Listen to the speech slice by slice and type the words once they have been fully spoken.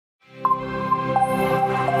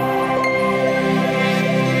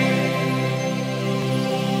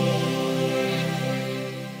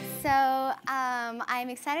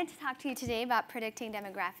excited to talk to you today about predicting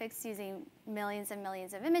demographics using millions and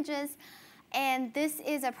millions of images. And this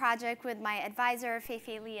is a project with my advisor,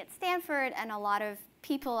 Fei Li at Stanford, and a lot of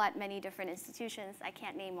people at many different institutions. I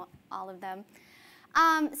can't name all of them.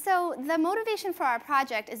 So the motivation for our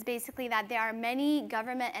project is basically that there are many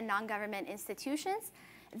government and non-government institutions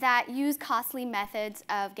that use costly methods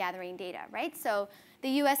of gathering data, right? So the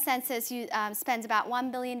US Census spends about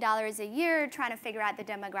 $1 billion a year trying to figure out the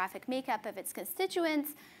demographic makeup of its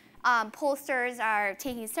constituents. Pollsters are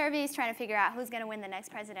taking surveys trying to figure out who's going to win the next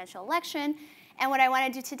presidential election. And what I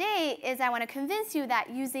want to do today is I want to convince you that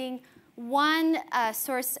using one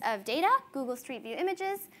source of data, Google Street View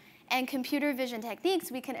images, and computer vision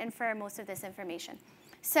techniques, we can infer most of this information.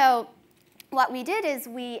 So what we did is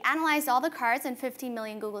we analyzed all the cars in 15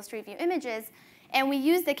 million Google Street View images, and we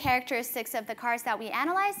used the characteristics of the cars that we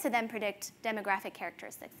analyzed to then predict demographic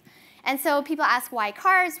characteristics. And so people ask, why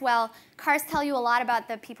cars? Well, cars tell you a lot about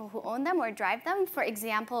the people who own them or drive them. For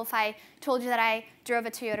example, if I told you that I drove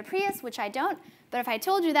a Toyota Prius, which I don't, but if I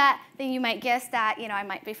told you that, then you might guess that I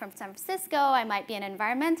might be from San Francisco, I might be an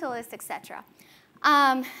environmentalist, et cetera.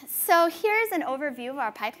 So here's an overview of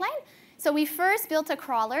our pipeline. So we first built a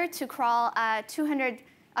crawler to crawl 200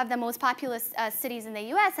 of the most populous cities in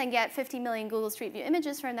the US and get 50 million Google Street View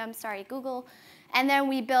images from them. Sorry, Google. And then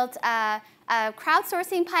we built a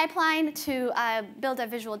crowdsourcing pipeline to build a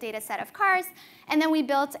visual data set of cars. And then we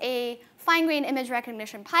built a fine-grained image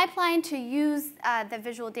recognition pipeline to use the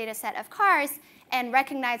visual data set of cars and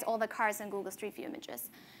recognize all the cars in Google Street View images.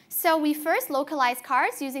 So we first localized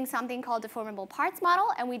cars using something called deformable parts model.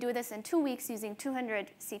 And we do this in 2 weeks using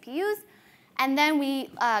 200 CPUs. And then we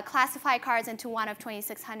classify cars into one of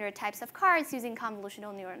 2,600 types of cars using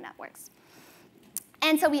convolutional neural networks.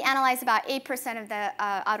 And so we analyze about 8% of the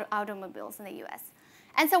automobiles in the US.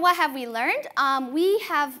 And so what have we learned? We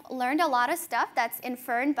have learned a lot of stuff that's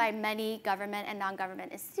inferred by many government and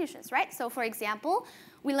non-government institutions, right? So for example,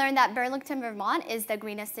 we learned that Burlington, Vermont is the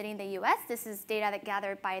greenest city in the US. This is data that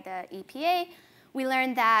gathered by the EPA. We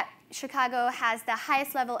learned that Chicago has the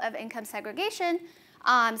highest level of income segregation.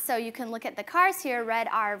 So you can look at the cars here. Red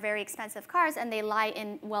are very expensive cars, and they lie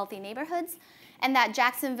in wealthy neighborhoods. And that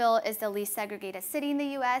Jacksonville is the least segregated city in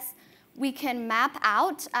the US. We can map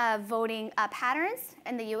out voting patterns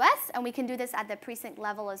in the US, and we can do this at the precinct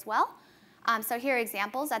level as well. So here are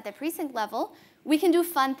examples at the precinct level. We can do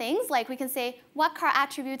fun things, like we can say, what car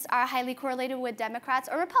attributes are highly correlated with Democrats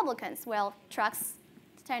or Republicans? Well, trucks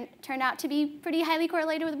turn out to be pretty highly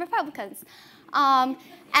correlated with Republicans.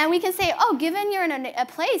 And we can say, oh, given you're in a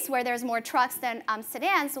place where there's more trucks than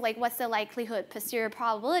sedans, so like what's the likelihood, posterior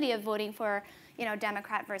probability of voting for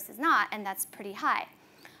Democrat versus not? And that's pretty high.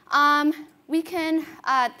 We can,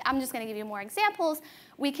 I'm just going to give you more examples.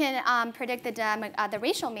 We can predict the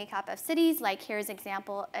racial makeup of cities, like here's an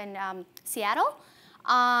example in Seattle.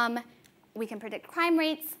 We can predict crime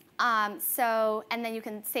rates. And then you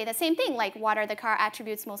can say the same thing, like what are the car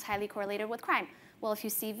attributes most highly correlated with crime? Well, if you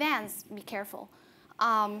see Vance, be careful.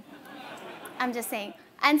 I'm just saying.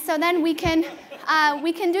 And so then we can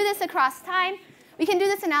do this across time. We can do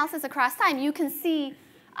this analysis across time. You can see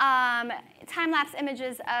time-lapse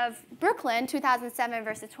images of Brooklyn, 2007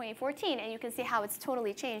 versus 2014, and you can see how it's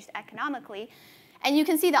totally changed economically. And you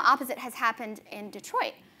can see the opposite has happened in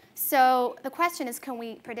Detroit. So the question is, can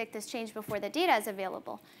we predict this change before the data is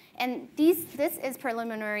available? And this is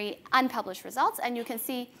preliminary unpublished results. And you can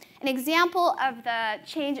see an example of the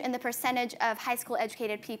change in the percentage of high school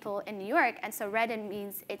educated people in New York. And so red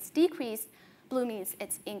means it's decreased. Blue means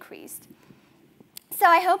it's increased. So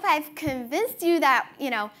I hope I've convinced you that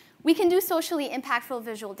we can do socially impactful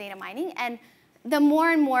visual data mining. And the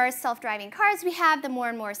more and more self-driving cars we have, the more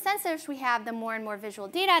and more sensors we have, the more and more visual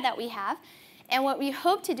data that we have. And what we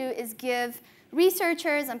hope to do is give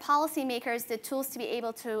researchers and policymakers the tools to be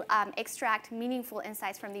able to extract meaningful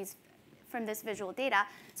insights from this visual data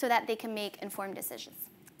so that they can make informed decisions.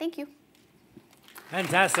 Thank you.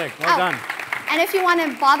 Fantastic. Well done. And if you want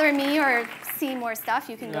to bother me or see more stuff,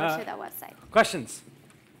 you can go to the website. Questions?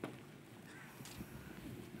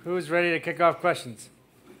 Who's ready to kick off questions?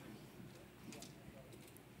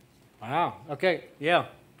 Wow. OK, yeah.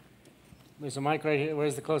 There's a mic right here.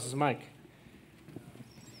 Where's the closest mic?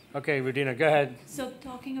 OK, Rudina, go ahead. So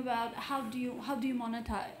talking about how do you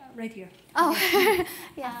monetize, right here. Oh,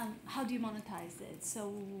 yeah. How do you monetize it?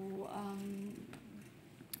 So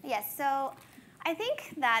yes, so I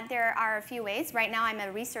think that there are a few ways. Right now I'm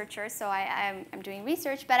a researcher, so I'm doing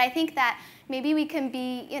research. But I think that maybe we can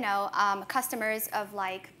be customers of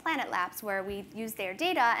like Planet Labs, where we use their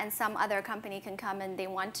data and some other company can come and they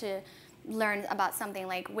want to learn about something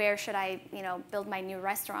like where should I, build my new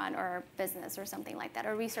restaurant or business or something like that.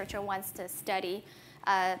 A researcher wants to study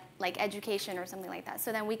like education or something like that.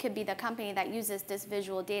 So then we could be the company that uses this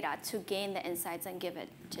visual data to gain the insights and give it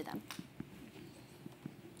to them.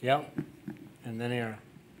 Yep. And then here.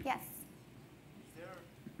 Yes.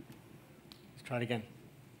 Let's try it again.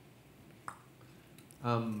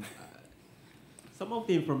 Some of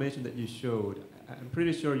the information that you showed, I'm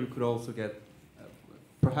pretty sure you could also get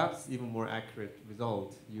perhaps even more accurate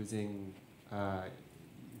result using,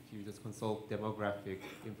 if you just consult demographic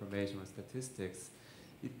information or statistics.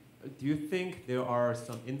 Do you think there are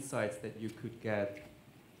some insights that you could get,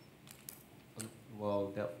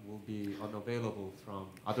 that will be unavailable from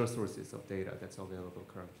other sources of data that's available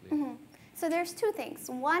currently? Mm-hmm. So there's two things.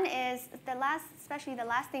 One is especially the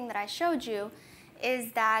last thing that I showed you,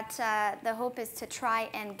 is that the hope is to try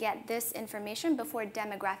and get this information before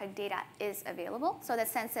demographic data is available. So the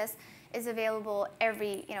census is available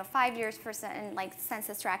every 5 years for certain like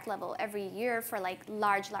census tract level every year for like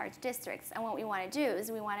large districts. And what we want to do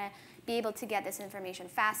is we want to be able to get this information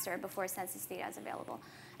faster before census data is available.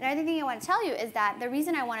 Another thing I want to tell you is that the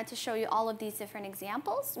reason I wanted to show you all of these different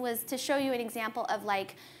examples was to show you an example of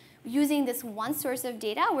like using this one source of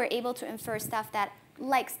data, we're able to infer stuff that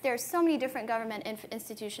there's so many different government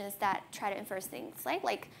institutions that try to infer things,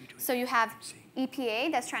 like so you have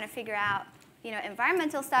EPA that's trying to figure out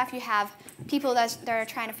environmental stuff. You have people that are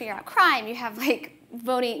trying to figure out crime. You have like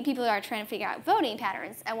people that are trying to figure out voting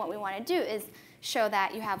patterns. And what we want to do is show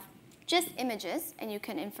that you have just images and you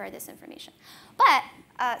can infer this information. But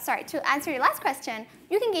sorry, to answer your last question,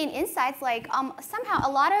 you can gain insights like somehow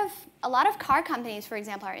a lot of car companies, for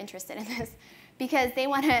example, are interested in this. Because they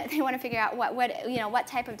want to figure out what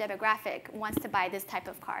type of demographic wants to buy this type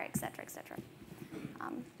of car, et cetera, et cetera.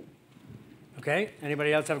 Okay.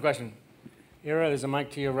 Anybody else have a question? Ira, there's a mic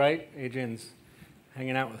to your right. Adrien's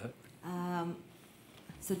hanging out with it.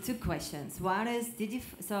 So 2 questions. One is, did you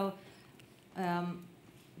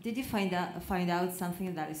find out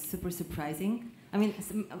something that is super surprising? I mean,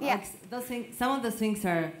 some of those things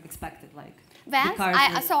are expected, like. Vance?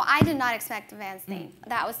 So I did not expect the Vance thing.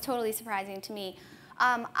 That was totally surprising to me.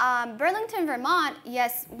 Burlington, Vermont,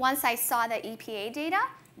 yes, once I saw the EPA data,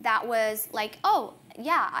 that was like, oh,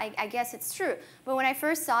 yeah, I guess it's true. But when I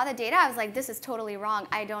first saw the data, I was like, this is totally wrong.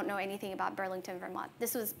 I don't know anything about Burlington, Vermont.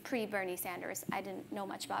 This was pre-Bernie Sanders. I didn't know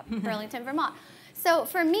much about Burlington, Vermont. So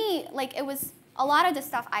for me, like, it was a lot of the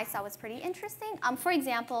stuff I saw was pretty interesting. For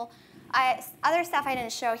example, other stuff I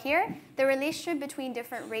didn't show here, the relationship between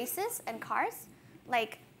different races and cars,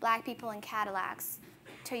 like black people and Cadillacs,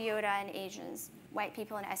 Toyota and Asians, white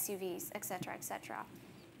people and SUVs, et cetera, et cetera.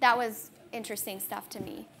 That was interesting stuff to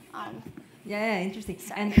me. Yeah, interesting.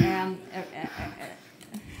 And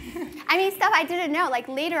I mean, stuff I didn't know. Like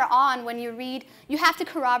later on, when you read, you have to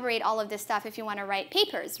corroborate all of this stuff if you want to write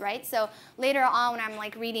papers, right? So later on, when I'm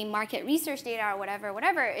like reading market research data or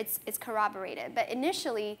whatever, it's corroborated. But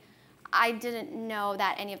initially, I didn't know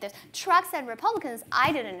that any of this. Trucks and Republicans,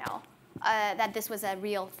 I didn't know that this was a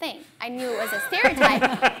real thing. I knew it was a stereotype,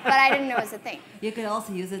 but I didn't know it was a thing. You could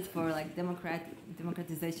also use it for like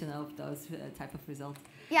democratization of those type of results.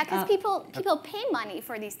 Yeah, because people pay money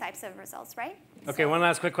for these types of results, right? Okay, one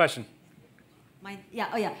last quick question.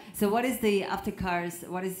 So what is the after cars?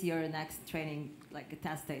 What is your next training, like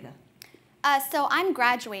test data? So I'm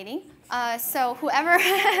graduating. So whoever,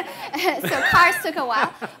 so cars took a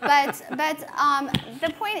while, but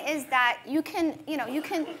the point is that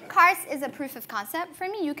cars is a proof of concept for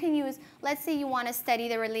me. You can use, let's say you want to study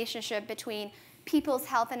the relationship between people's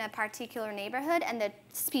health in a particular neighborhood and the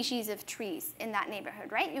species of trees in that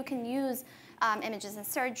neighborhood, right? You can use images, and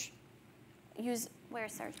Serge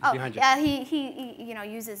where's Serge? Oh, yeah, he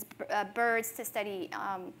uses birds to study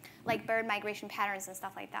like bird migration patterns and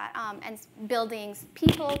stuff like that, and buildings,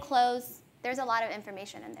 people, clothes. There's a lot of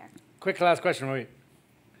information in there. Quick last question, Roy.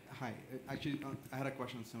 Hi. Actually, I had a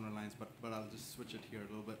question on similar lines, but I'll just switch it here a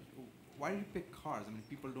little bit. Why did you pick cars? I mean,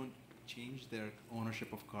 people don't change their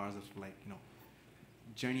ownership of cars of like,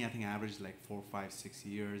 journey, I think, average like 4, 5, 6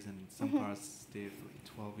 years, and some cars stay for like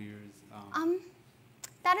 12 years.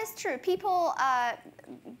 That is true. People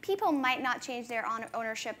might not change their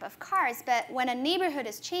ownership of cars, but when a neighborhood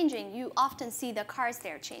is changing, you often see the cars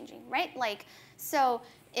there changing, right? Like, so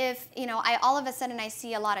if all of a sudden I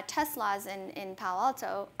see a lot of Teslas in Palo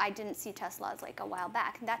Alto, I didn't see Teslas like a while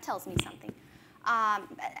back. That tells me something. I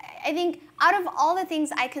think out of all the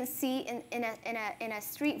things I can see in a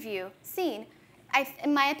street view scene,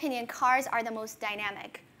 in my opinion, cars are the most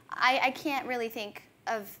dynamic. I can't really think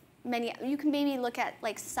of many. You can maybe look at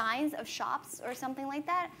like signs of shops or something like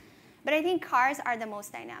that, but I think cars are the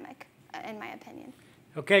most dynamic. in my opinion.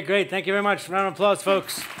 Okay, great. Thank you very much. Round of applause,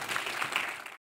 folks.